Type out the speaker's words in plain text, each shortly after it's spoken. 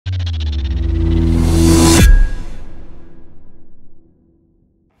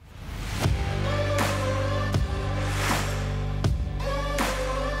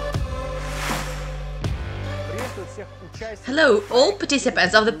all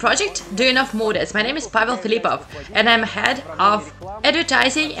participants of the project Duyunov Motors. My name is Pavel Filipov, and I'm head of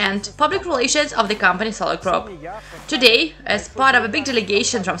advertising and public relations of the company SOLARGROUP. Today, as part of a big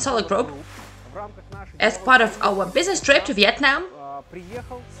delegation from SOLARGROUP, as part of our business trip to Vietnam,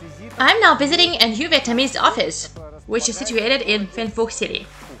 I'm now visiting a new Vietnamese office, which is situated in Vinh Phuc city.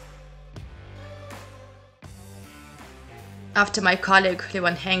 After my colleague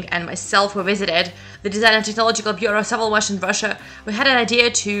Liwan Heng and myself we visited the Design and Technological Bureau of Savalmash in Russia, we had an idea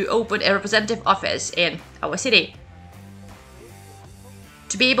to open a representative office in our city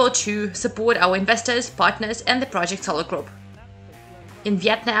to be able to support our investors, partners and the project SOLARGROUP in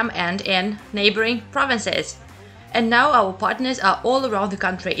Vietnam and in neighboring provinces. And now our partners are all around the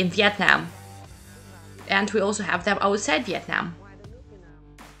country in Vietnam, and we also have them outside Vietnam.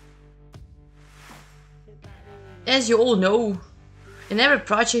 As you all know, in every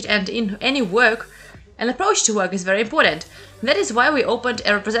project and in any work, an approach to work is very important. That is why we opened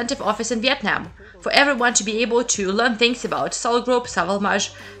a representative office in Vietnam, for everyone to be able to learn things about SOLARGROUP,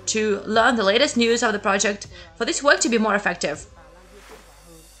 Savalmash, to learn the latest news of the project, for this work to be more effective.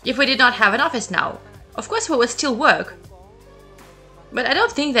 If we did not have an office now, of course we would still work, but I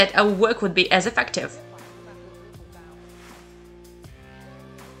don't think that our work would be as effective.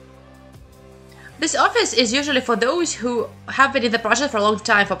 This office is usually for those who have been in the project for a long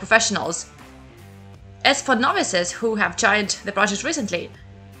time, for professionals. As for novices who have joined the project recently,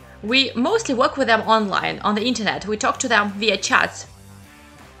 we mostly work with them online, on the internet. We talk to them via chats.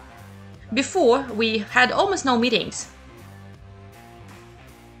 Before, we had almost no meetings.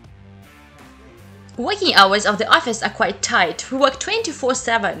 Working hours of the office are quite tight. We work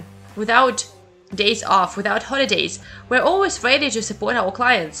 24/7, without days off, without holidays. We're always ready to support our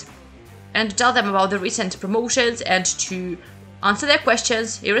clients and to tell them about the recent promotions and to answer their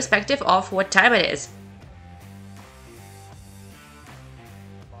questions irrespective of what time it is.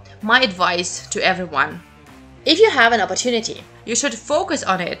 My advice to everyone: if you have an opportunity, you should focus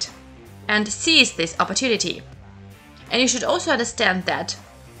on it and seize this opportunity. And you should also understand that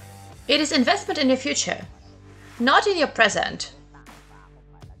it is investment in your future, not in your present.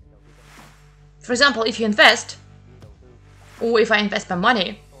 For example, if you invest, or if I invest my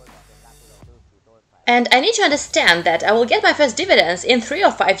money, and I need to understand that I will get my first dividends in 3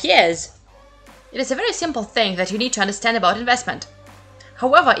 or 5 years. It is a very simple thing that you need to understand about investment.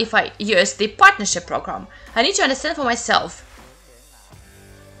 However, if I use the partnership program, I need to understand for myself: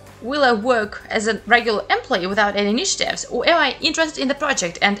 will I work as a regular employee without any initiatives, or am I interested in the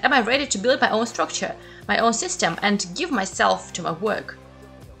project and am I ready to build my own structure, my own system, and give myself to my work?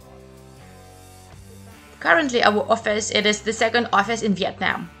 Currently, our office, it is the second office in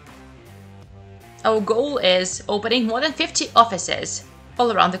Vietnam. Our goal is opening more than 50 offices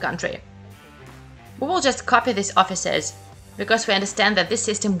all around the country. We will just copy these offices because we understand that this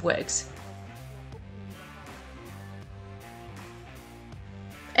system works.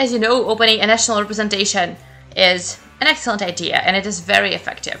 As you know, opening a national representation is an excellent idea and it is very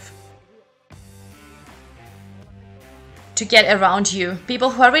effective to get around you people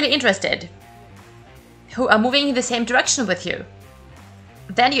who are really interested, who are moving in the same direction with you.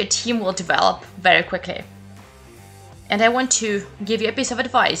 Then your team will develop very quickly. And I want to give you a piece of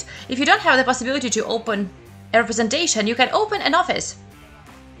advice. If you don't have the possibility to open a representation, you can open an office.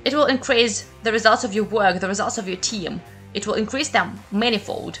 It will increase the results of your work, the results of your team. It will increase them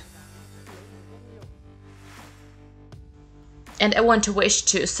manifold. And I want to wish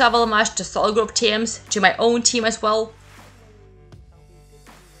to Savalmash, to SOLARGROUP teams, to my own team as well,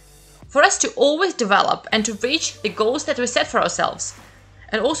 for us to always develop and to reach the goals that we set for ourselves,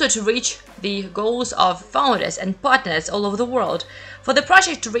 and also to reach the goals of founders and partners all over the world, for the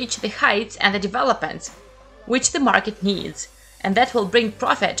project to reach the heights and the developments which the market needs, and that will bring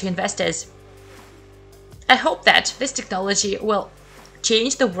profit to investors. I hope that this technology will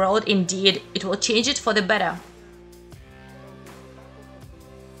change the world. Indeed, it will change it for the better.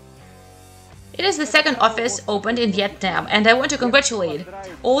 It is the second office opened in Vietnam, and I want to congratulate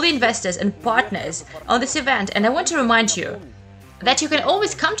all the investors and partners on this event, and I want to remind you that you can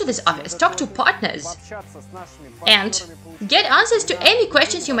always come to this office, talk to partners, and get answers to any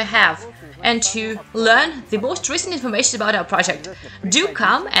questions you may have, and to learn the most recent information about our project. Do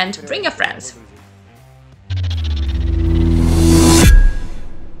come and bring your friends.